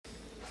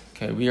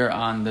Okay, we are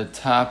on the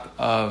top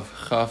of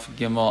Chaf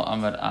Gimel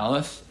Amud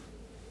Aleph.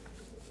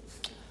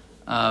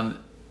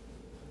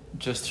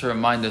 Just to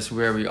remind us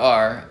where we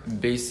are,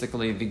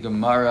 basically the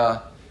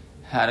Gemara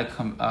had a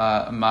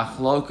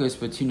machlokus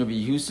between Rabbi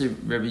Yossi,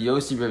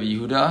 Rabbi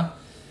Yehuda,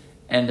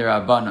 and the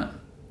Rabbanan.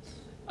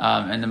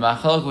 And the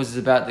machlokus was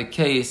about the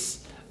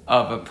case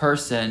of a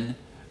person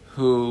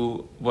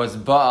who was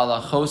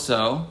Ba'al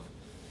Achoso,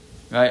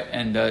 right,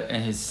 and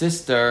his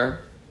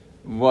sister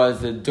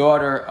was the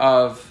daughter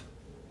of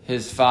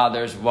his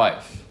father's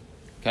wife,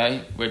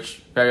 okay,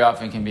 which very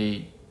often can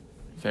be,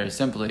 very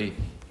simply,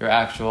 your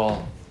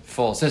actual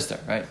full sister,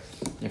 right?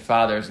 Your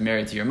father is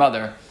married to your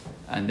mother,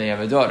 and they have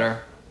a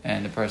daughter,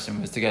 and the person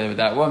was together with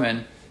that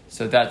woman,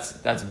 so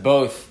that's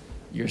both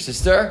your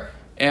sister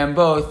and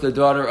both the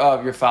daughter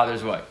of your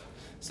father's wife.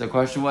 So the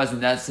question was, in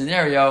that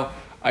scenario,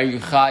 are you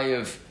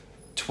chayiv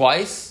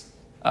twice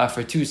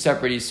for two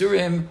separate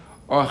isurim,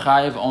 or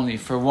chayiv only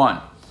for one?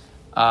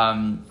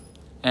 And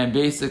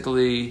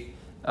basically,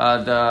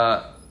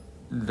 the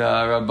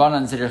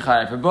Rabbanan said you're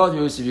chayiv for both.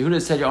 Yehuda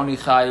said you're only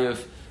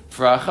chayiv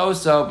for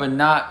achoso, but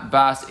not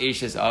bas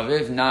eshes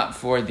aviv, not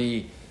for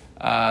the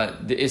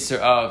isser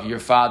of your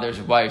father's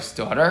wife's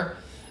daughter.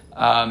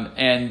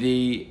 And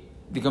the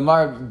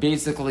Gemara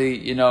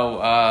basically,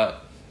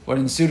 what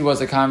ensued was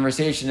a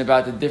conversation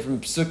about the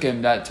different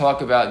psukim that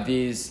talk about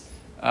these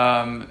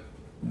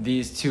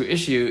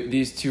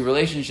two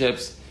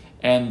relationships,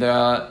 and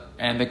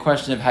the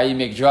question of how you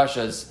make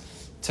drashas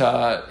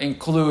to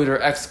include or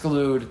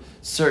exclude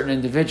certain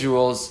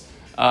individuals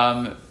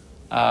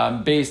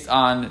based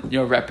on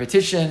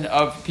repetition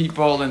of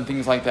people and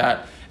things like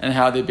that, and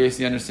how they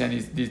basically understand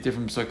these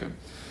different psukim.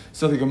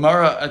 So the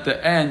Gemara at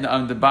the end,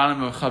 on the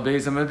bottom of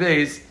Chabez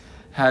Amabez,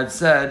 had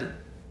said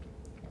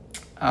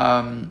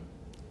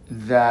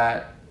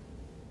that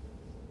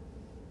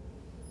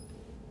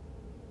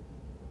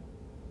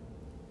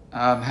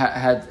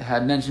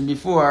had mentioned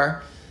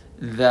before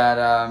that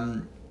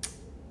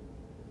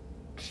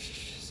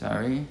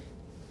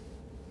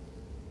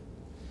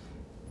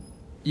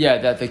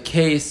that the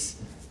case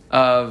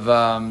of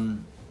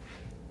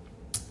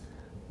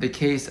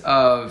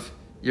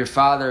your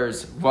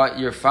father's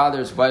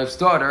wife's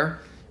daughter,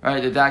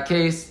 right? That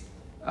case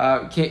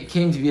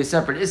came to be a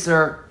separate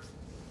isser,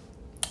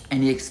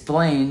 and he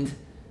explained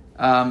based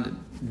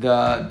on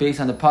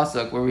the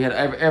pasuk where we had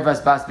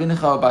Ervas bas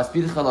bincha lo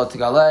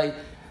tegalei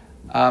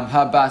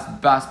ha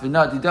bas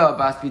binadida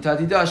bas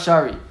bitadida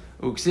shari.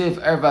 Uksiv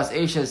ervas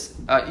eshes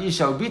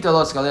isha ubita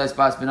lo tegalei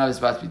bas binadis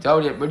bas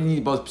bitadida. What do you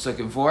need both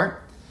pasukim for?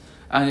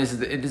 And this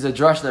is a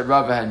drush that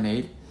Rava had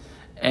made,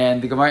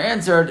 and the Gemara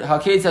answered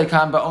Haketzad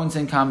kam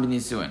ba'onsen kam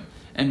b'nisuin,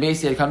 and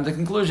basically had come to the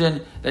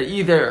conclusion that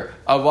either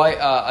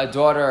a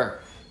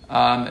daughter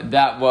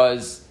that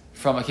was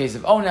from a case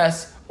of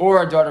ones,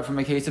 or a daughter from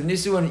a case of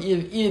nisuin.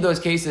 Either of those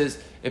cases,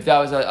 if that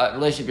was a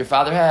relationship your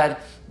father had,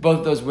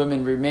 both those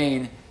women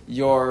remain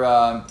your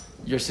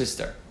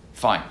sister.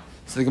 Fine.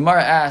 So the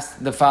Gemara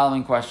asked the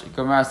following question. The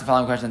Gemara says,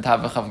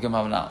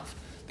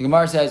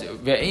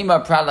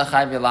 "Ve'ema prat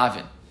lachai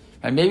ve'lavin."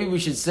 And maybe we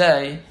should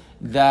say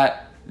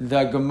that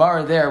the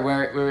Gemara there,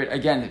 where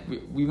again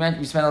we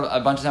spent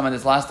a bunch of time on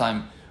this last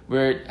time,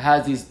 where it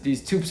has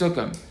these two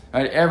psukim,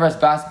 right? Ervas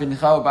bas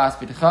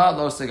bincha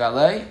lo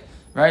segalei,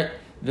 right?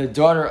 The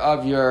daughter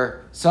of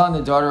your son,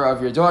 the daughter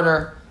of your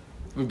daughter,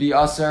 would be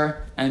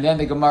usher, and then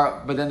the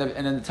Gemara, and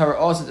then the Torah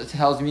also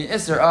tells me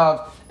isser of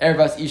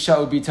ervas isha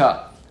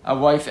ubita, a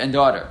wife and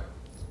daughter,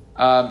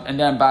 and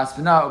then bas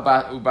bina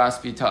ubas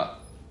bita.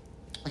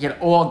 Again,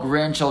 all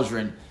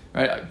grandchildren,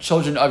 right?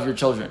 Children of your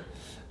children,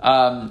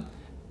 and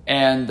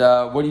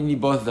what do you need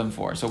both of them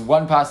for? So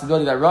one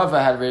possibility that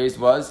Rava had raised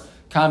was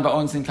kan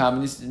ba'onsin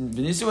kan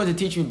b'nisuin, to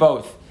teach you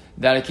both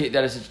that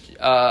is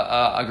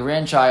a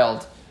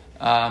grandchild.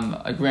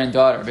 A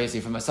granddaughter,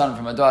 basically from a son,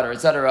 from a daughter,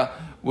 etc.,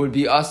 would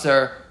be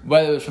usher,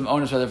 whether it was from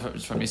onus, whether it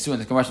was from Yisuin.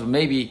 The commercial,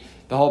 maybe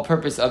the whole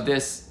purpose of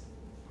this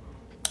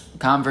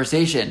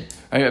conversation,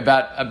 right,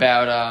 about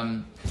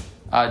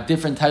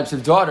different types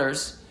of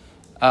daughters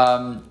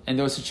in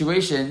those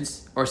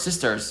situations, or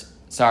sisters.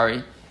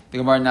 Sorry, the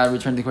Gemara now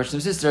returned to the question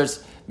of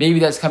sisters. Maybe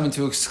that's coming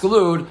to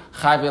exclude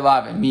Chai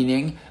Ve'Lavin,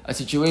 meaning a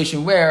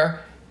situation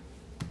where.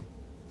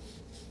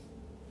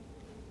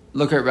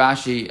 Look at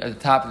Rashi at the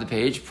top of the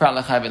page. Prat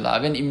lachai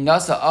ve'lavin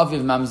imnasa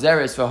aviv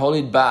mamzeres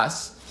v'holid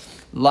bas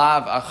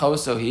lav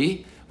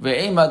achosohi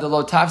ve'ema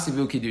delo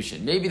tafsivu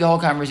kiddushin. Maybe the whole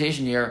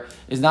conversation here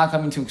is not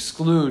coming to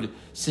exclude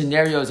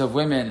scenarios of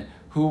women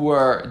who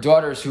were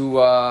daughters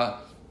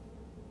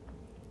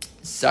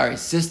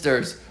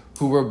sisters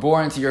who were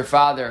born to your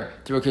father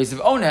through a case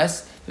of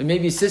ones, but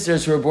maybe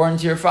sisters who were born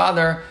to your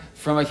father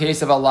from a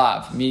case of a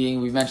lav,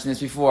 meaning, we've mentioned this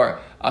before,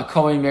 a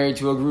Kohen married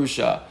to a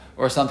grusha,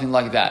 or something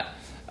like that.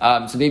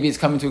 So maybe it's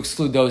coming to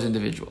exclude those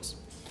individuals.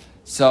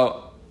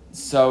 So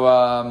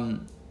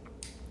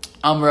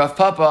Rav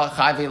Papa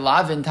Chai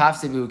Lavin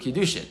Tafsibu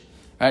Kiddushin.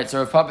 Right? So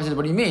Rav Papa said,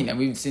 what do you mean? And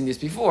we've seen this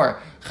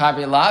before.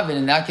 Chai Lavin,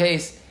 in that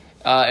case,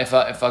 if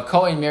a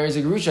Kohen marries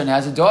a Grusha and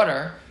has a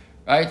daughter,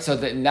 right? So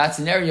that in that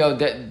scenario,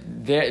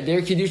 that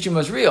their kiddushin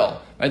was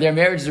real, right? Their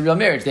marriage is a real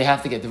marriage. They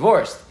have to get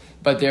divorced,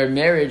 but their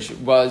marriage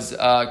was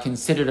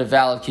considered a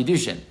valid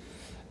kiddushin.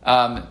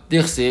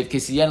 Dichsiv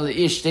kisiyen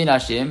leish shtei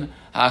nashim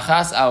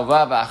ha'achas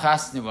ahova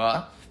va'achas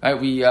snua. Right?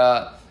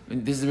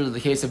 This is really the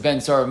case of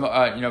Ben Sora.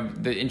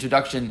 The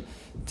introduction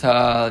to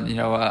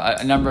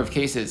a number of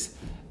cases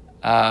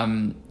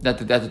that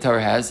the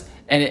Torah has,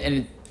 and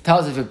it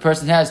tells if a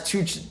person has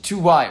two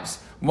wives,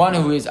 one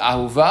who is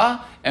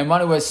ahuva and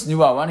one who is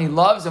snua, one he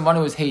loves and one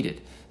who is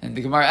hated. And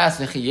the Gemara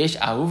asks, "Yesh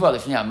ahuva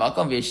lifnei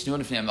hamakom, yesh snua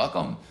lifnei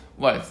hamakom."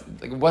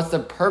 What's the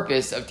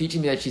purpose of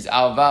teaching me that she's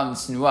ahuva and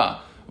snua?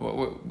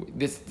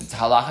 This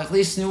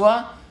halachically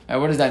snua.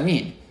 What does that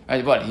mean?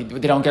 Right?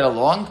 They don't get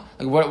along?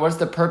 What's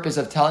the purpose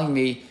of telling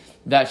me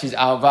that she's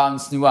ahuva and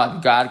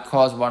snua? God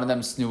calls one of them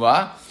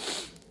snua.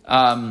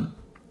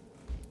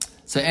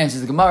 So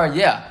answers the Gemara,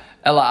 yeah.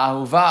 Ela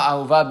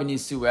ahuva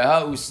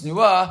b'nisueha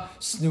usnua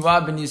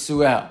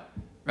b'nisueha.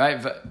 Right?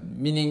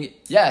 Meaning,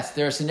 yes,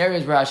 there are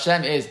scenarios where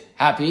Hashem is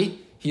happy,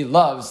 He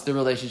loves the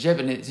relationship,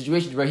 and in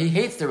situations where He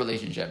hates the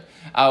relationship.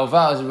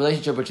 Ahuva is a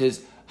relationship which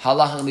is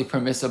halachically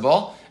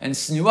permissible, and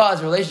snua is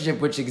a relationship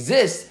which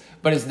exists,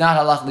 but it's not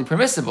halachically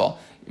permissible.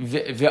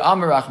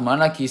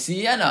 Ve'amarachmana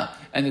kisiyena.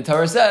 And the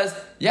Torah says,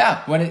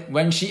 yeah,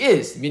 when she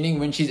is, meaning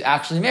when she's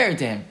actually married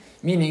to him.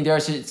 Meaning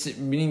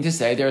to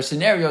say there are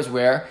scenarios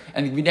where,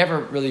 and we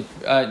never really,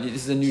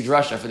 this is a new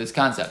drasha for this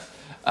concept,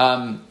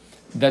 that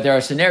there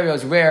are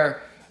scenarios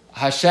where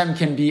Hashem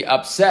can be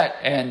upset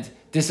and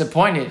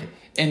disappointed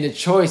in the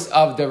choice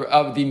of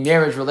the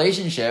marriage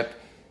relationship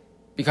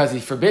because He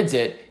forbids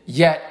it,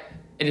 yet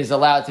it is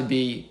allowed to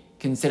be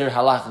considered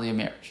halachically a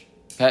marriage.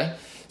 Okay,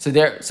 so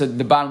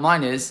the bottom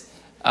line is,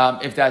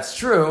 if that's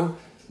true,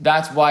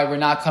 that's why we're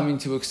not coming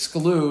to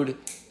exclude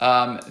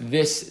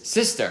this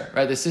sister,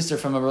 right? The sister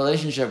from a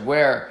relationship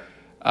where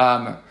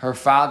her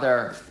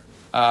father,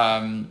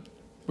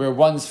 where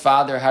one's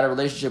father had a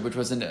relationship which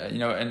was an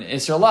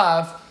Isser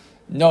Lav.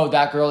 No,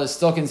 that girl is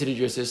still considered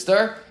your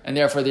sister, and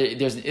therefore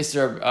there's an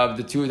Isser of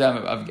the two of them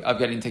of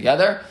getting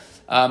together.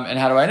 And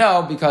how do I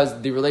know? Because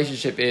the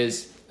relationship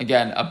is,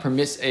 again, a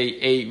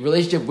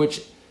relationship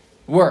which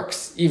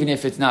works, even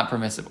if it's not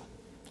permissible.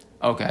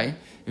 Okay.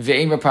 So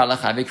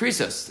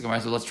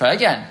let's try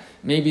again.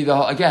 Maybe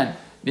what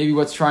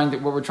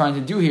we're trying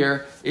to do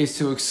here is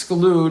to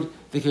exclude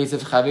the case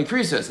of Chave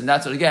Krisos. And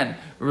that's what, again,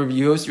 Rabbi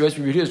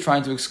Yehuda is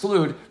trying to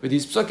exclude with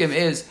these psukim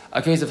is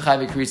a case of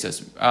Chave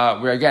Krisos.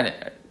 Where, again,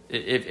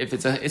 if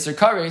it's a Isser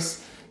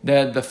Kares,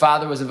 the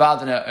father was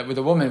involved with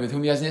a woman with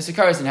whom he has an Isser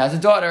Kares and has a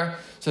daughter,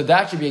 so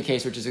that should be a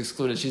case which is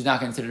excluded. She's not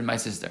considered my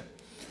sister.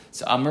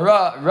 So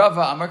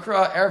Rava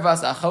Amakra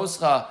Ervas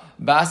Achoscha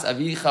Bas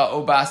Avicha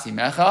O Bas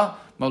Imecha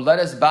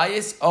Moledes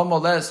Bayis O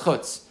Moledes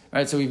Chutz.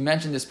 Right, so we've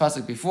mentioned this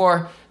pasuk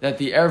before, that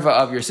the erva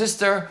of your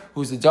sister,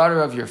 who's the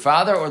daughter of your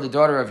father or the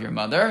daughter of your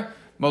mother,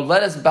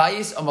 moledes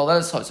bayis or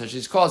moledes chutz. So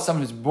she's called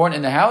someone who's born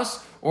in the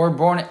house or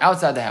born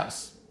outside the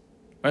house.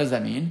 What does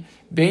that mean?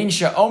 Bein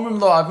she'omrim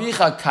lo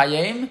avicha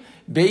kayem,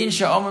 bein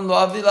she'omrim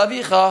lo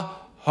avicha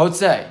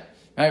hotzei.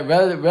 Right,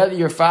 whether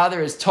your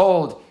father is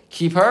told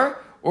keep her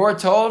or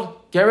told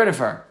get rid of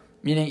her,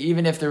 meaning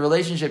even if the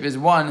relationship is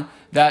one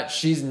that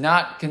she's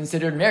not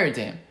considered married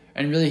to him,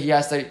 and really he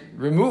has to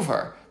remove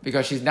her,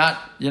 because you're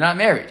not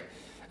married.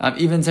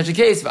 Even in such a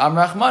case,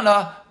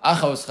 Amrachmana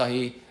achos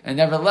chahi, and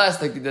nevertheless,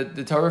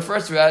 the Torah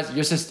refers to her as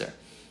your sister.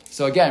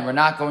 So again, we're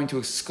not going to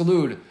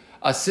exclude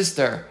a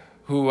sister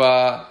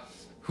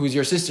who's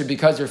your sister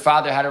because your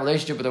father had a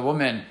relationship with a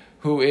woman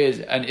who is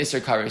an Isser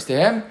Kares to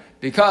him,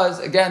 because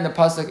again, the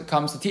pasuk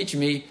comes to teach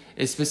me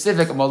is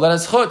specific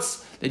moledes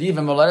chutz, that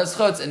even moledes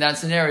chutz in that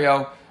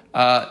scenario,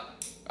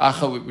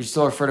 we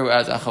still refer to it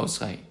as achos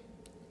chahi.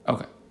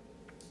 Okay.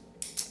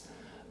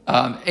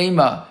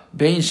 Ema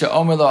bein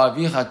she'omer lo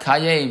avicha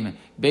kayem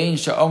bein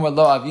she'omer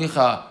lo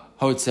avicha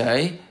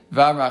hotzei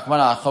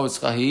v'amrachmana achos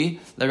chahi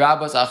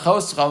l'rabos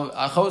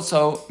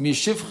achosho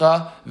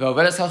mishivcha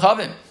v'ovedes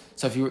chachavim.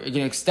 So if you're going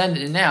to extend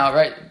it now,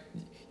 right?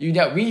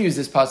 We used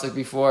this pasuk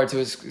before to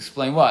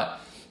explain what?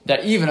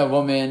 That even a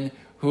woman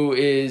who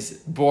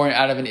is born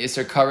out of an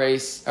Isser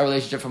Kares, a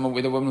relationship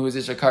with a woman who is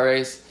Isser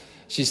Kares,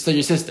 she's still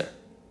your sister,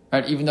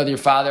 right? Even though your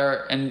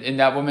father and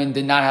that woman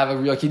did not have a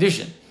real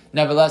kiddushin.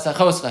 Nevertheless,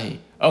 achos chahi.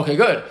 Okay,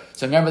 good.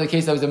 So remember the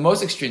case that was the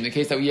most extreme, the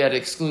case that we had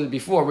excluded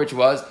before, which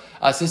was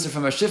a sister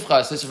from a shifcha,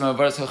 a sister from a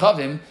varas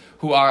chachavim,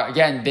 who are,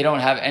 again, they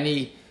don't have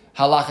any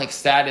halachic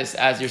status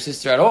as your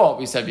sister at all,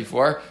 we said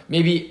before.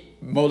 Maybe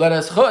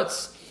moledes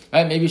chutz,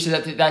 right? Maybe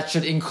that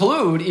should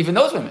include even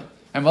those women.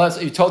 And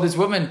you told this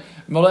woman,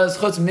 moledes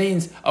chutz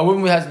means a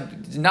woman who has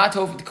not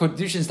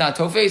kedushin is not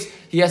tofes,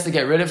 he has to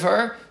get rid of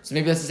her. So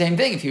maybe that's the same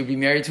thing if he would be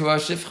married to a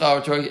shifcha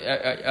or to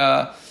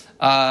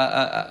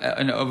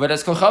an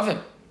varas chachavim.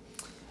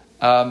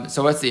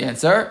 So what's the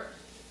answer?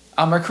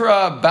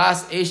 Amakra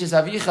bas eshes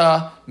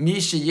avicha mi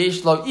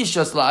sheyesh lo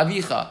ishos la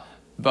avicha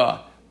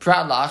ba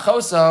prat la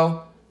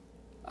achoso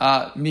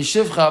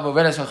mishivcha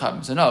v'ovedes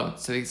chachavim. So no,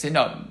 so they say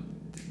no.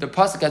 The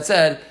pasuk had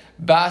said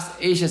bas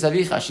eshes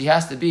avicha. She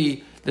has to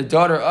be the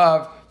daughter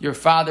of your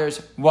father's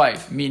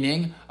wife,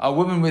 meaning a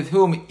woman with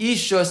whom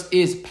ishus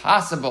is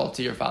possible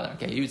to your father.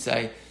 Okay, you would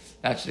say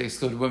that should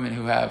exclude women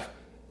who have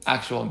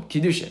actual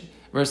kiddushin.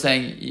 We're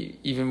saying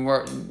even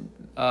more,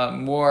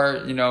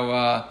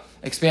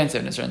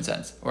 expansive in a certain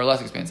sense, or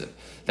less expansive.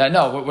 That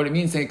no, what it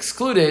means to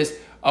exclude is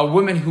a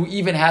woman who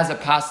even has a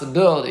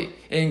possibility,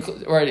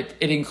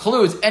 it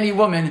includes any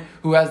woman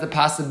who has the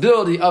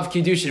possibility of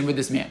kiddushin with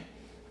this man.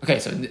 Okay,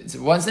 so it's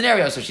one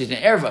scenario, so she's an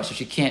erva, so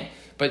she can't,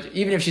 but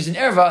even if she's an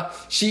erva,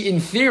 she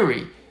in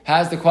theory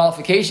has the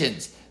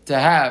qualifications to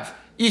have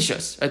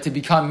ishus, to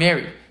become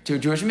married to a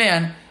Jewish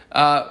man,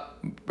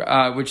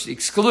 which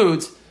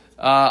excludes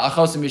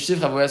because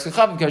shifcha and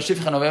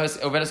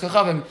ovedes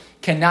kochavim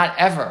cannot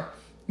ever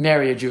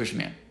marry a Jewish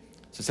man.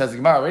 So says the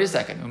Gemara, wait a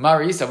second,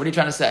 Umar Isa, what are you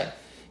trying to say?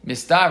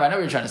 Mistav, I know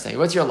what you're trying to say.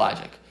 What's your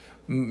logic?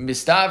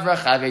 Mistavra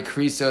chave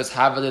krisos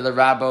havele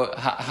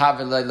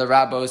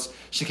larabos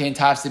shekain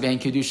tafsi ben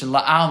kedushin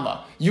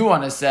la'alma. You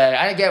want to say,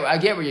 I get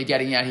what you're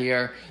getting at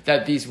here,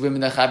 that these women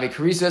that chave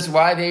krisos,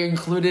 why they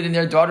included and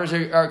their daughters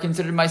are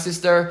considered my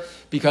sister?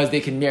 Because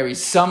they can marry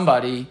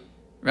somebody,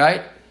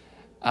 right?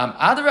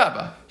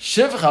 Adarabba,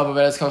 shivcha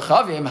b'vedes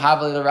kochavim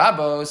havele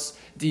larabos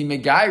di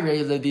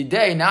megaire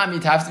ledidei nami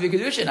tafsi ben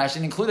kedushin. I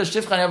should include a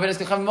shivcha and b'vedes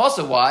kochavim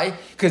also. Why?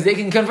 Because they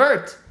can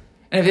convert.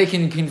 And if they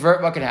can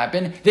convert, what can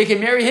happen? They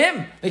can marry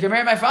him. They can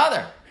marry my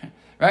father,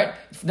 right?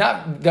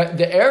 Not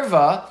the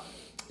erva.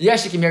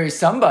 Yes, she can marry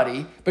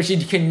somebody, but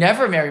she can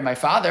never marry my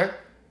father.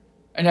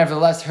 And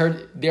nevertheless,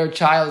 their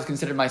child is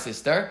considered my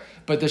sister.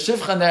 But the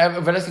shivcha and the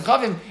ovedes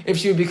kochavim, if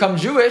she would become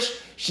Jewish,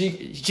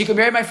 she could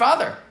marry my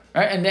father,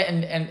 right? And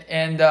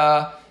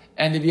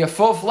it'd be a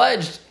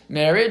full-fledged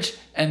marriage.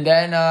 And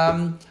then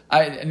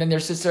my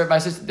sister,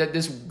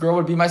 this girl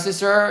would be my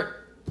sister,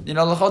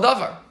 l'chol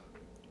davar.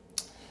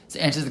 So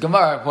answers the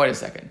Gemara, wait a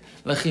second.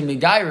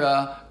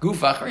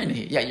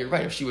 Yeah, you're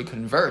right. If she would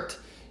convert,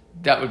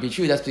 that would be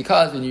true. That's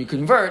because when you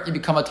convert, you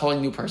become a totally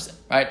new person,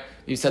 right?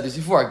 We've said this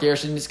before.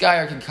 Gershon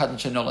Niskayer can cut the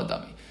chenola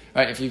dummy,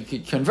 right? If you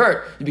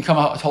convert, you become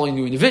a totally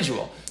new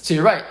individual. So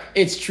you're right.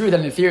 It's true that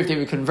in theory, if they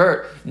would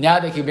convert, now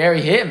they can marry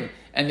him,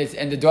 and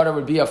the daughter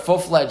would be a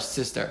full-fledged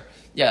sister.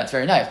 Yeah, that's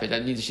very nice, but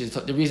that means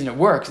the reason it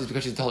works is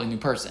because she's a totally new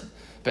person.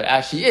 But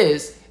as she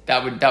is,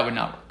 that would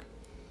not work.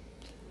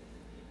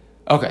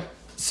 Okay,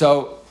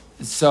 so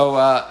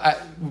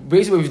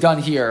basically what we've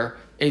done here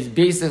is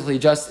basically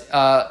just,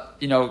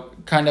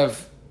 kind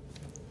of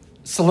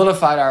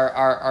solidified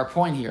our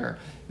point here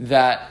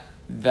that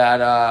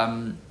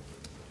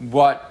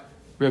what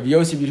Rabbi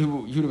Yossi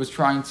Yehuda was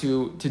trying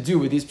to do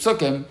with these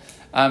psukim,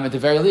 at the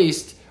very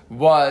least,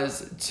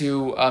 was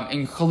to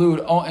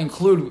include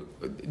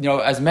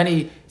as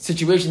many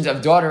situations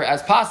of daughter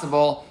as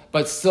possible,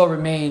 but still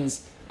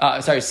remains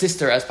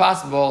sister as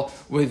possible,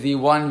 with the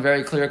one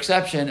very clear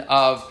exception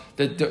of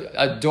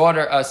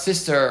a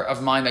sister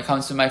of mine that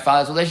comes to my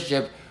father's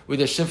relationship with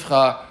a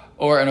shivcha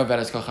or an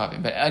ovedes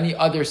kochavim. But any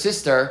other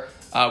sister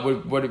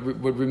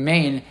would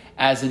remain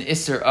as an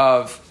isser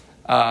of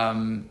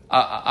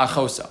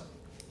achosa.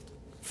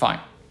 Fine.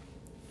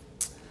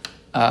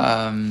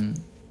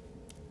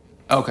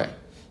 Okay.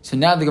 So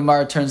now the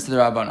Gemara turns to the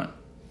Rabbanan.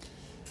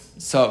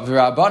 So the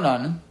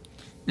Rabbanan,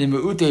 the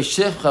me'ute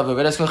shivcha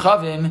v'ovedes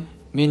kochavim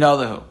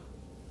minalehu.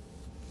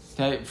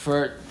 Okay,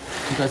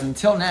 because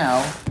until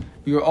now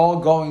we were all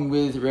going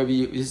with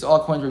Rabbi. This is all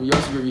according to Rabbi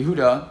Yossi, Rabbi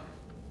Yehuda.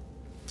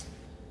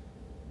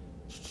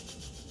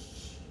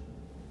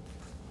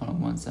 Hold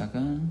on 1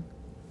 second.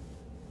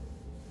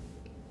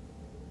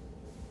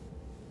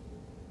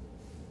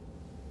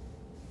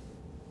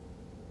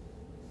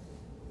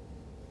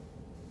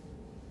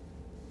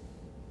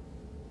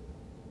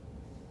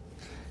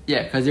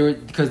 Yeah,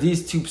 because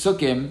these two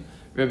psukim,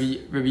 Rabbi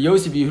Yossi, Rabbi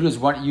Yehuda is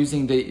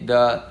using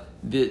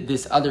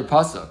this other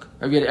pasuk.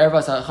 Rabbi had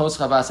ervas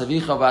achoscha bas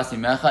avicha bas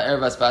imecha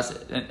ervas bas,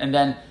 and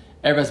then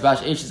ervas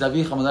bas eishes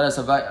avicha moladas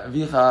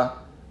avicha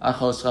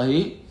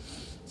achoschahi.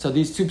 So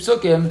these two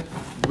psukim,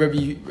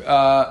 Rabbi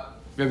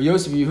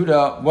Yosef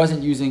Yehuda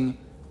wasn't using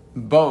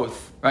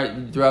both,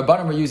 right? The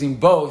Rabbanim were using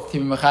both to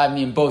be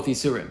mechavni in both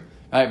isurim,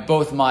 right?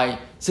 Both my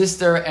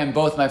sister and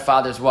both my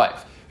father's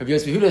wife. Rabbi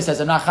Yosef Yehuda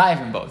says I'm not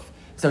chayiv in both,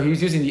 so he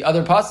was using the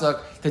other pasuk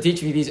to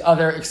teach me these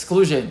other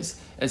exclusions,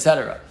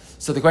 etc.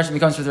 So the question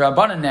becomes for the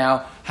Rabbanan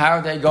now: how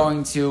are they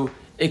going to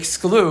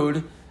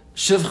exclude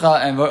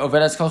shivcha and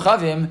ovedes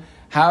kochavim?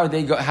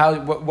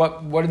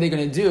 What are they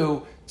going to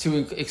do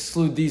to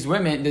exclude these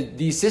women,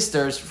 these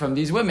sisters from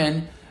these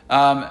women?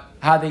 How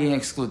are they going to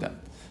exclude them?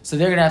 So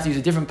they're going to have to use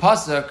a different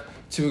pasuk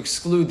to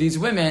exclude these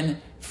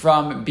women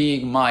from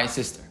being my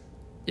sister.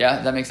 Yeah,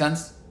 does that make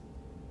sense?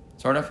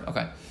 Sort of?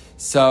 Okay.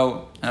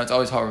 So, I know it's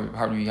always hard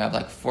when you have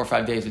like 4 or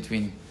 5 days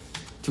between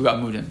two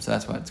Amudim, so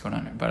that's what's going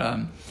on here. But,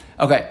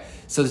 okay.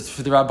 So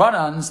for the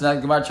Rabbanan, so now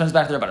the Gemara turns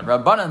back to the Rabbanan.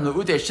 Rabbanan,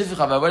 le'ute shivcha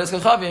v'avodas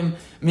kochavim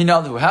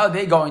minalhu. How are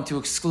they going to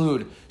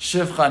exclude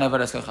shivcha and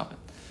avodas kochavim?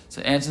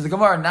 So answer the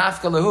Gemara,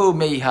 nafka lehu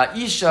mei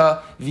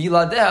ha'isha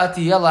v'ladeha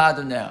tiyela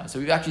adoneh. So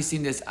we've actually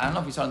seen this, I don't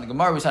know if we saw it in the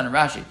Gemara or we saw it in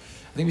Rashi.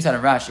 I think we saw it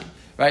in Rashi,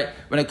 right?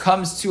 When it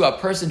comes to a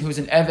person who's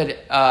an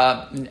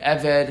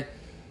Eved,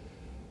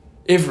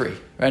 Ivri,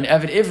 right?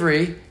 An Eved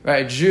Ivri,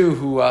 right? A Jew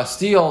who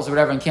steals or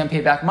whatever and can't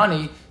pay back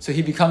money, so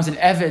he becomes an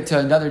Eved to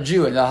another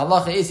Jew. And the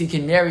halacha is he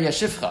can marry a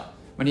Shifcha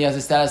when he has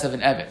the status of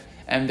an Eved.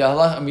 And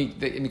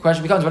the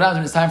question becomes, what happens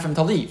when it's time for him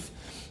to leave?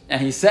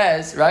 And he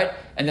says, right?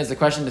 And there's the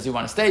question, does he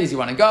want to stay? Does he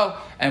want to go?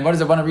 And what is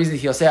the one reason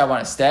he'll say, I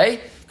want to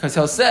stay? Because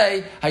he'll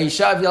say, he'll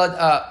say,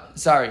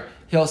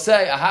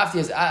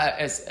 Ahafti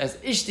as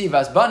ishti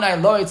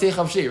vasbanai lo yitzei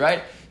chavshi,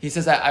 right? He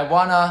says, I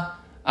wanna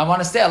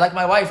stay. I like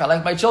my wife. I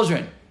like my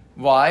children.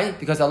 Why?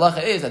 Because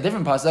halacha is a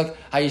different pasuk.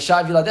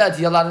 Hayishav yiladet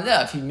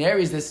yiladeh. If he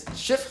marries this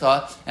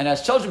shifcha and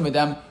has children with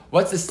them,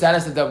 what's the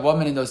status of that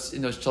woman in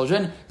those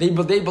children? They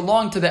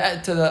belong to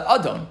the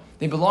adon.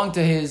 They belong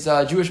to his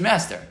Jewish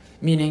master.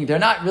 Meaning they're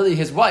not really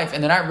his wife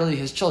and they're not really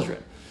his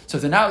children. So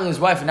if they're not really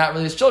his wife and not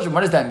really his children, what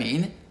does that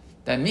mean?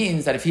 That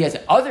means that if he has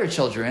other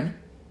children,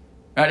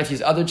 right? If he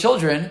has other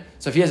children,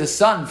 so if he has a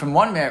son from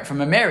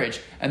a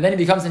marriage, and then he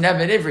becomes an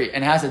Eved Ivri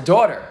and has a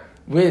daughter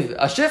with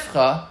a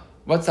shifcha,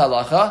 what's the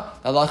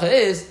halacha? The halacha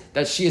is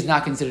that she is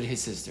not considered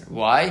his sister.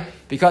 Why?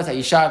 Because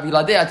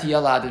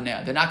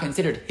they're not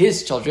considered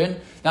his children,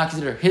 not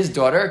considered his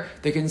daughter.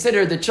 They're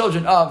considered the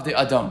children of the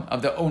adon,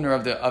 of the owner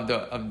of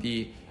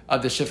the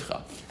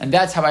shifcha. And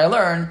that's how I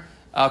learn,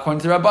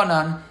 according to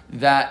Rabbanan,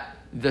 that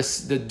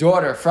the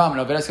daughter from an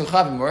Ovedes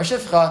Kochavim or a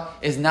shifcha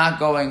is not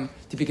going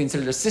to be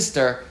considered a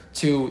sister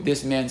to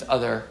this man's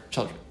other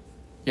children.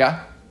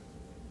 Yeah?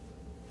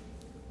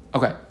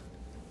 Okay.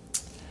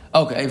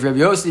 Rabbi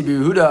Yossi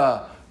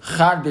Yehuda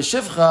chad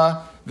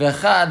b'shifcha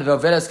v'chad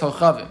v'ovedes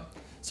kochavim.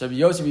 So Rabbi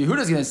Yossi Yehuda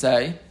is going to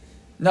say,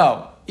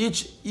 no,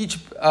 each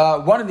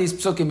one of these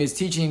psukim is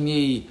teaching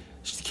me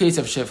the case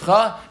of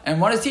shifcha,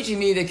 and one is teaching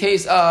me the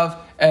case of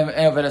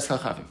ovedes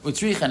kochavim.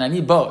 Utricha, I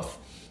need both.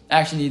 I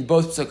actually need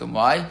both psukim.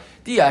 Why?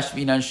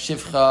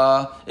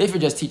 Shifcha. If you're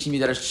just teaching me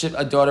that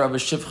a daughter of a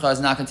shifcha is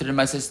not considered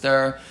my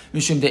sister,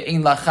 mishum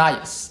de'ein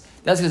lachayas.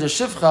 That's because a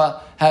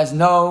shifcha has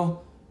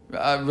no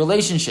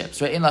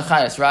relationships, right? In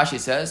lachayas, Rashi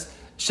says,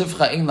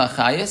 shifcha in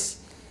lachayas.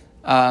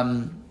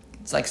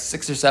 It's like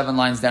 6 or 7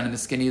 lines down in the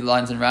skinny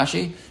lines in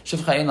Rashi.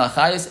 Shifcha in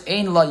lachayas,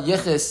 ein la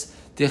yichis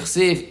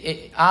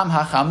dichsiv am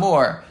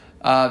hachamor.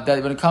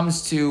 That when it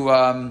comes to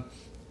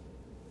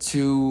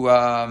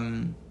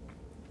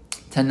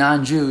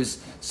non-Jews,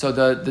 so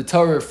the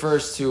Torah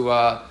refers to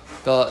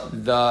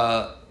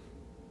the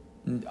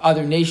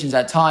other nations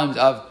at times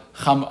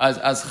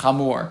as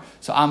chamor.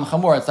 So am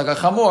chamor, it's like a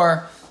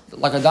chamor,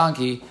 like a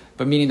donkey,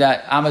 but meaning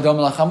that amadom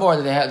la chamor,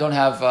 that they don't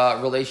have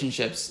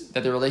relationships,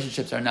 that the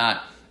relationships are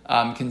not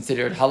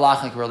considered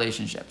halachic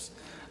relationships.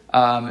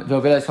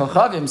 V'ovedes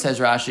kochavim, says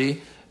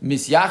Rashi,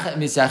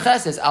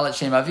 misyaches is alat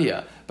shem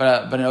avia,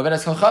 but an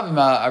ovedes kochavim,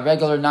 a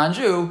regular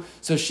non-Jew,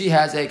 so she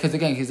has because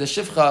again, he's a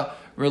shifcha,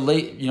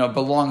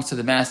 belongs to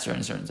the master in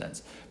a certain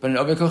sense. But in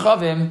Oved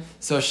Kochavim,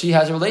 so she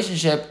has a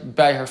relationship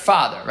by her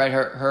father, right?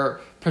 Her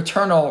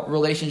paternal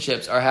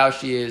relationships are how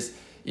she is,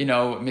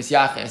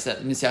 misyaches.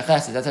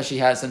 That's how she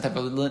has some type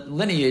of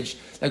lineage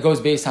that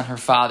goes based on her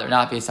father,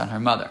 not based on her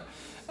mother.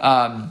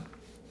 Fine.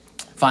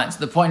 So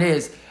the point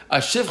is, a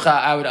shivcha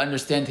I would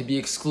understand to be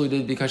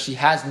excluded because she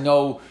has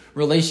no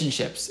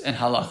relationships in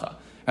halacha,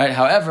 right?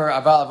 However,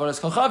 aval avodas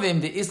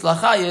kochavim the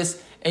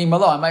islachayis a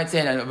malo. I might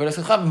say an avodas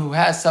kochavim who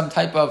has some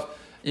type of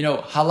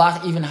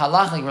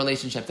halachic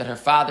relationship, that her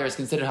father is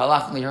considered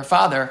halachically her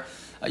father,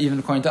 even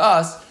according to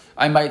us,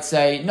 I might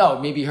say, no,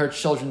 maybe her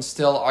children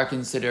still are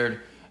considered,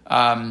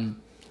 her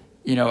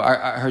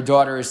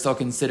daughter is still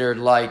considered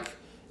like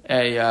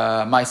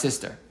my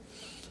sister.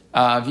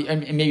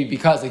 And maybe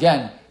because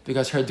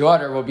her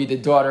daughter will be the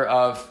daughter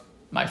of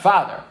my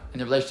father,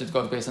 and the relationship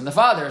goes based on the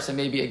father, so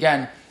maybe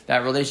again,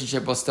 that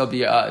relationship will still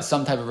be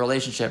some type of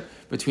relationship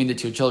between the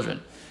two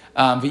children.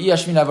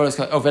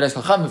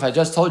 If I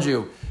just told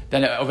you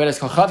then Ovedes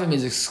Kochavim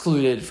is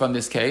excluded from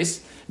this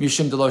case,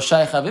 Mishum Delo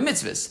Shaycha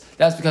b'mitzvahs.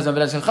 That's because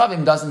Ovedes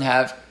Kochavim doesn't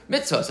have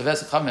mitzvahs.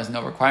 Ovedes Kochavim has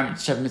no requirement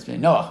to shave mitzvah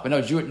in Noach, but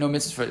no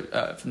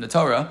mitzvahs from the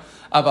Torah.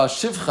 About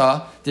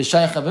Shivcha, the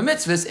Shaycha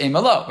b'mitzvahs,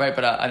 Eimalo, right?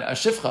 But a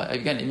Shivcha,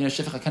 again, even a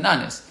Shivcha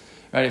Kananis,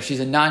 right? If she's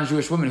a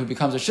non-Jewish woman who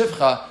becomes a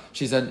Shivcha,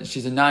 she's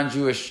a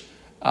non-Jewish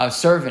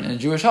servant in a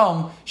Jewish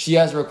home, she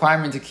has a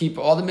requirement to keep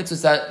all the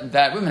mitzvahs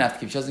that women have to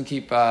keep. She doesn't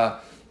keep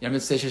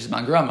mitzvah she's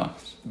mangrama,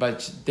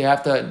 but they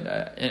have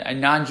to. A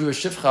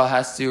non-Jewish shifcha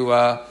has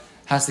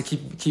to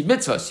keep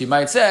mitzvahs. So you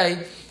might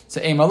say, so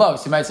emalo.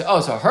 So you might say,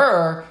 so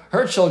her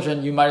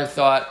children, you might have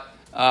thought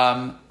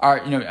are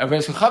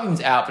Ovedes Kochavim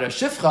is out, but a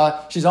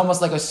shifcha, she's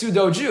almost like a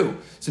pseudo Jew.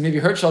 So maybe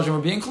her children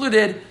would be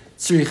included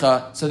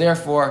tzricha. So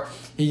therefore,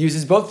 he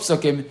uses both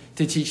psukim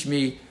to teach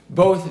me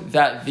both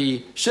that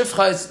the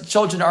shifcha's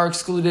children are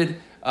excluded,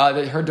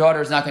 that her daughter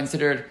is not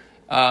considered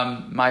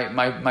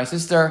my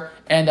sister,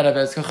 and that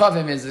Ovedes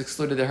Kochavim is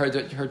excluded, that her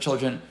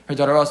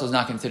daughter also is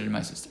not considered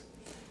my sister.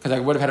 Because I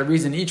would have had a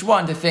reason each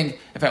one to think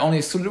if I only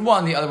excluded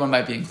one, the other one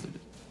might be included.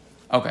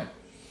 Okay.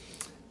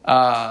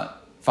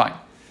 Fine.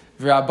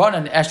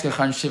 V'Rabbanan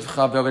eshkechan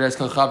shivcha v'Ovedes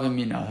Kochavim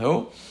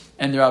minahu,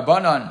 and the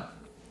Rabbanan.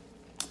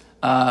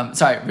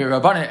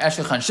 V'Rabbanan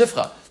eshkechan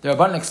shivcha. The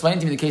Rabbanan explained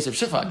to me the case of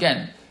shivcha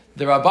again.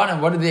 the Rabbanan,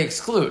 what did they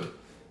exclude?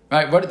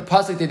 Right? What the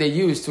pasuk did they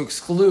use to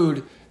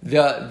exclude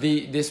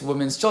this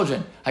woman's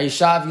children?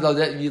 Hayisha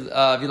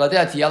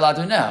viladeh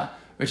tiyala,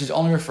 which is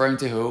only referring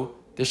to who?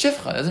 The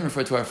shifcha. It doesn't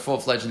refer to a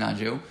full-fledged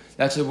non-Jew.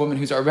 That's a woman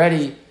who's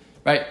already,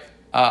 right,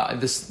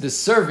 the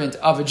servant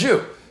of a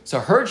Jew. So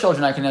her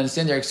children, I can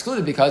understand, they're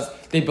excluded because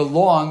they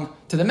belong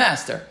to the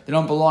master. They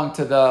don't belong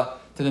to the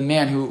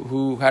man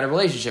who had a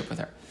relationship with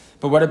her.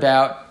 But what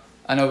about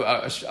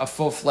a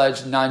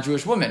full-fledged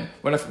non-Jewish woman?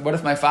 What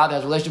if my father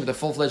has a relationship with a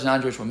full-fledged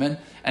non-Jewish woman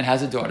and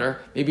has a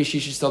daughter? Maybe she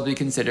should still be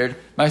considered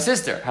my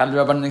sister. How did the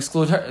Rabbanan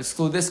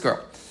exclude this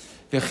girl?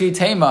 V'chi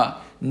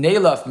tema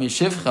neilaf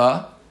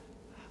mishivcha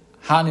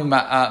hanu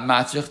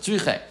matzrich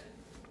tzriche.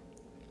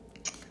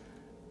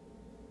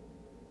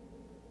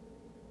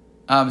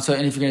 So,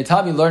 and if you're going to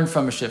tell me learn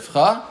from a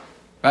shifcha,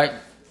 right?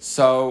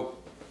 So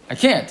I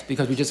can't,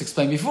 because we just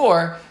explained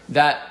before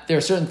that there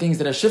are certain things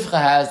that a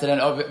shifcha has that an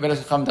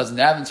Ovedes Chacham doesn't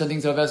have, and certain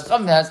things that an Ovedes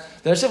Chacham has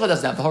that a shifcha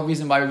doesn't have. The whole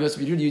reason why Rabbi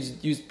Yosef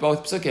used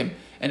both psukim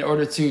in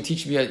order to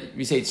teach me,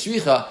 we say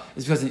tzricha,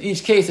 is because in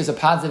each case there's a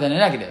positive and a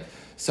negative.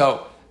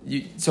 So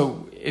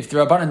if the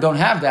Rabbanan don't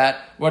have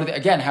that, how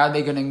are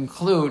they going to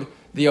include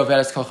the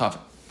Ovedes Chacham?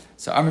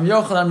 So Rabbi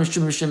Yochanan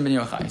Rishon ben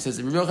Yochai. He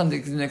says, Rabbi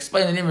Yochanan can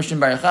explain the name Rishon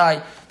bar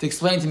Yochai to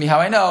explain to me how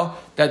I know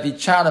that the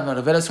child of an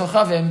Ovedes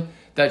Chachavim,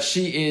 that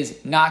she is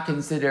not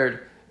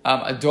considered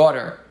a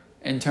daughter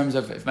in terms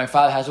of if my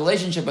father has a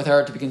relationship with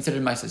her to be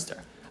considered my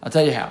sister. I'll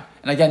tell you how.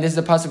 And again, this is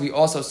a pasuk we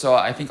also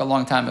saw, I think, a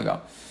long time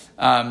ago.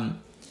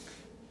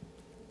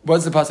 What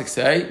does the pasuk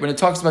say? When it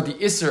talks about the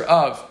isser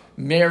of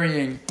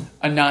marrying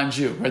a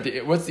non-Jew,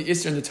 right? What's the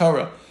isser in the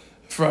Torah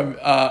from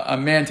a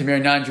man to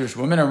marry a non-Jewish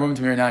woman or a woman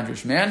to marry a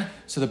non-Jewish man?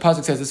 So the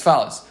pasuk says as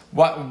follows.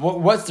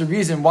 What's the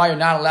reason why you're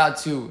not allowed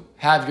to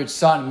have your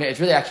son? It's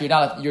really actually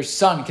your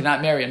son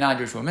cannot marry a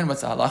non-Jewish woman. What's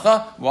the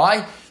halacha?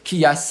 Why?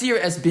 Ki yasir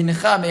es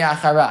bincha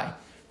me'acharai.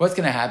 What's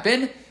going to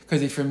happen?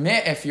 Because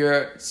if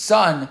your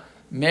son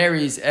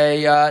marries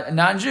a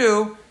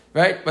non-Jew,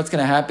 right? What's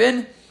going to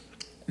happen?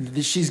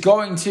 She's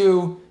going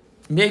to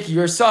make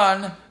your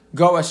son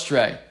go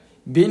astray.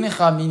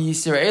 Bincha min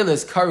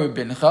Yisraelis karu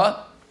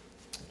bincha.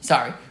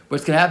 Sorry.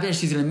 What's going to happen is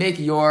she's going to make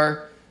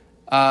your...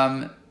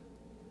 let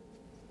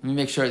me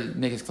make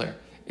it clear.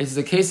 It's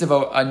the case of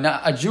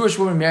a Jewish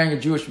woman marrying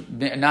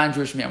a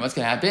non-Jewish man. What's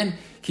going to happen?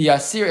 Ki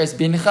yasir es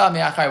bincha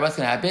me'achar. What's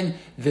going to happen?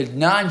 The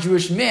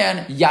non-Jewish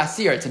man,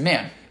 yasir, it's a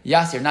man.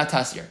 Yasir, not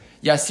tasir.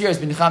 Yasir es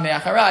bincha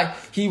me'acharai.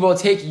 He will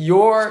take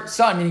your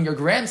son, meaning your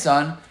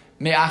grandson,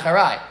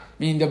 me'acharai.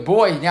 Meaning the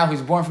boy now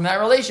who's born from that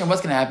relation,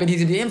 what's going to happen? He's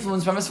going to be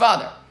influenced from his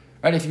father.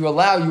 Right? If you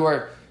allow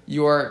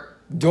your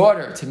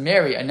daughter to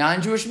marry a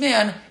non-Jewish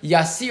man,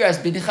 yasir es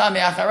bincha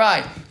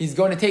me'acharai. He's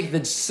going to take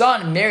the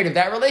son married of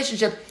that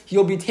relationship.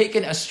 He'll be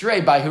taken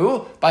astray by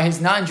who? By his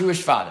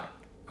non-Jewish father.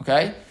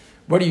 Okay?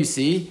 What do you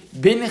see?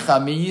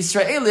 Bincha mi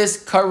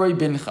Yisraelis karei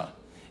bincha.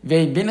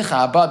 Ve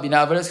bincha ba bina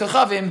Ovedes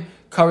Chachavim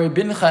karei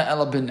bincha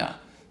el bina.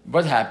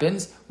 What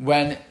happens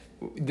when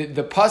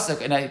the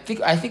pasuk, and I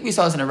think we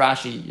saw this in a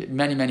Rashi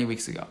many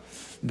weeks ago,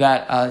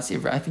 that let's see,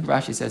 I think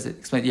Rashi says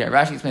it.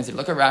 Rashi explains it.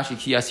 Look at Rashi.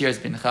 Ki yasir es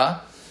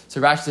bincha. So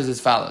Rashi says as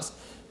follows.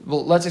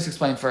 Well, let's just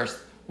explain first.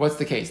 What's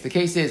the case? The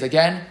case is,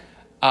 again,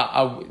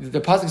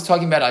 the pasuk is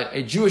talking about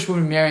a Jewish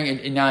woman marrying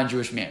a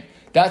non-Jewish man.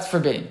 That's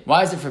forbidden.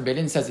 Why is it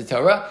forbidden, says the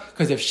Torah?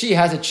 Because if she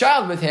has a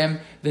child with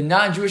him, the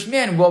non-Jewish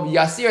man will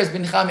yasir es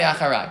bincha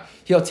me'acharai.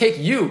 He'll take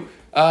you,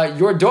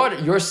 your daughter,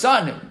 your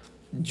son,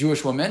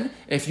 Jewish woman.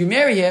 If you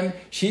marry him,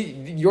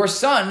 your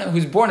son,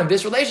 who's born of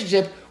this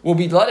relationship, will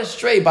be led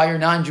astray by your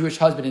non-Jewish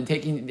husband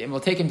and will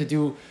take him to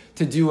do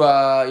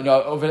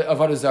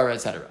avodah zarah,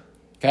 etc.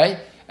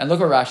 Okay, and look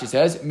what Rashi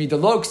says: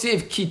 midalo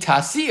ksiv ki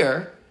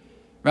tasir.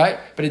 Right,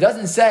 but it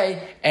doesn't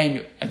say.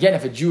 And again,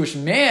 if a Jewish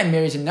man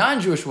marries a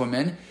non-Jewish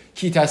woman,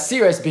 ki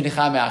tasir es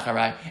bincha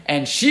me'acharai,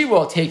 and she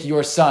will take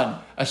your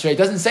son astray. It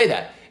doesn't say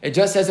that. It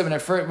just says that when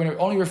it's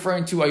only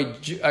referring to a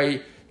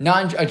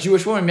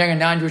Jewish woman marrying a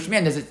non-Jewish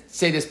man, does it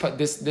say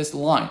this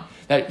line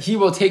that he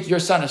will take your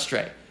son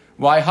astray?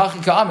 Why?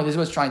 This is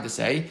what it's trying to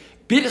say.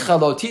 Bidcha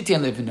lo titen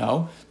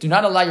livno. Do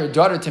not allow your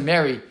daughter to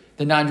marry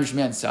the non-Jewish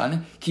man's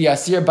son. Ki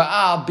yasir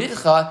ba'al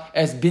bidcha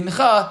es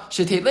bincha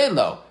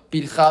shetelelo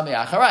bidcha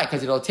me'acharai.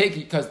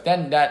 Because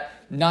then that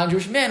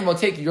non-Jewish man will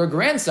take your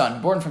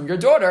grandson, born from your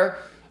daughter,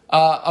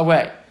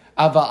 away.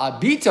 Ava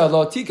abita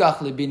lo tikach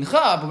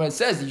lebincha. But when it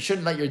says you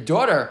shouldn't let your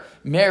daughter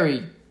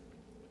marry,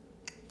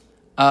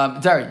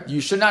 you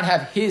should not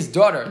have his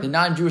daughter, the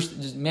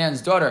non-Jewish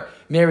man's daughter,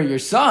 marry your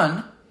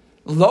son.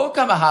 Lo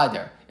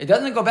kamahader. It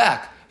doesn't go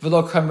back. It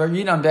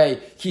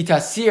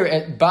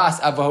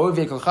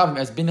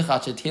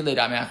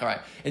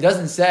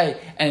doesn't say,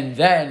 and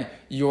then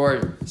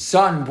your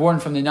son born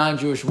from the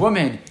non-Jewish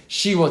woman,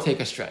 she will take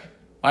astray.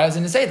 Why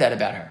doesn't it say that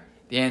about her?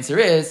 The answer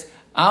is,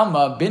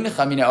 Alma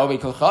bincha mina ove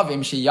kolchavim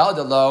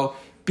sheyaldalo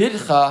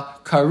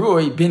bidcha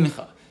karui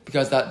bincha.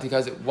 Because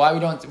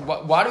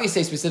why do we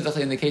say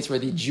specifically in the case where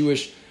the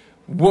Jewish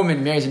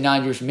woman marries a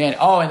non-Jewish man,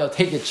 and they'll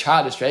take the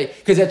child astray?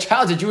 Because that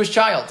child's a Jewish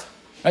child.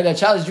 Right? That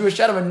child is a Jewish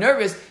child. When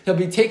nervous, he'll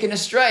be taken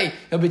astray.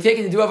 He'll be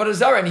taken to do avodah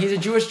zarah, and he's a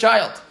Jewish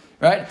child.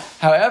 Right?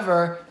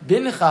 However,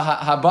 bincha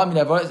haba min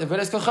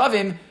avodas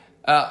kochavim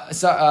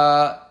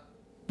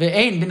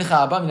ve'ein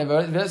bincha haba min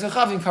avodas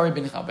kochavim kari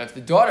bincha.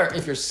 But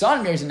if your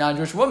son marries a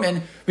non-Jewish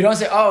woman, we don't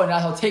say, oh, now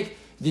he'll take.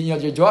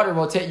 Your daughter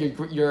will take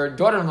your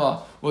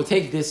daughter-in-law will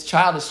take this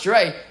child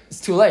astray.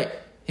 It's too late.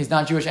 He's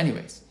not Jewish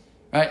anyways,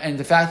 right? And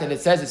the fact that it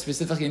says it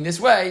specifically in this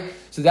way,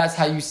 so that's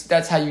how you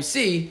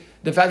see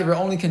the fact that we're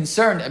only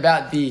concerned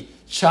about the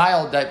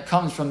child that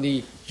comes from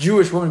the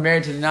Jewish woman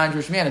married to the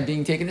non-Jewish man and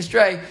being taken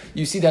astray.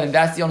 You see that, and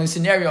that's the only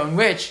scenario in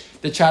which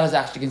the child is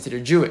actually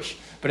considered Jewish.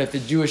 But if the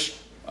Jewish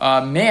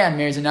man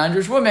marries a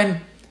non-Jewish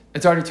woman,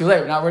 it's already too late.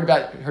 We're not worried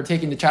about her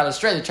taking the child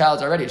astray. The child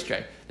is already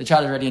astray. The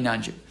child is already a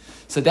non-Jew.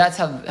 So that's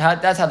how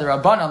the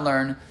Rabbanan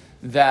learn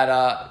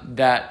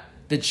that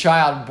the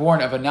child born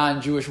of a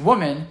non-Jewish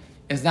woman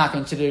is not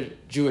considered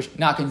Jewish,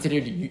 not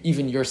considered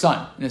even your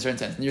son in a certain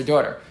sense, and your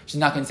daughter. She's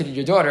not considered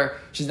your daughter.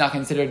 She's not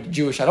considered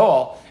Jewish at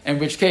all. In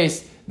which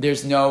case,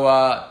 there's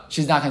no.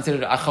 She's not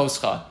considered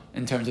achoscha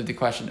in terms of the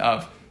question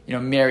of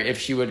marry if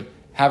she would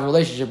have a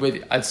relationship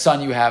with a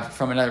son you have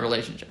from another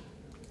relationship.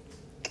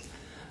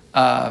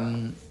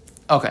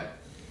 Okay.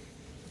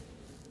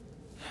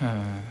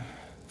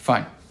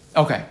 Fine.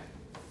 Okay.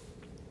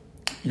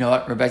 You know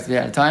what? We're basically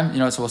out of time.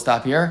 So we'll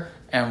stop here,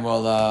 and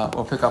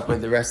we'll pick up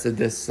with the rest of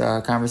this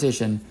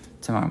conversation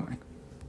tomorrow morning.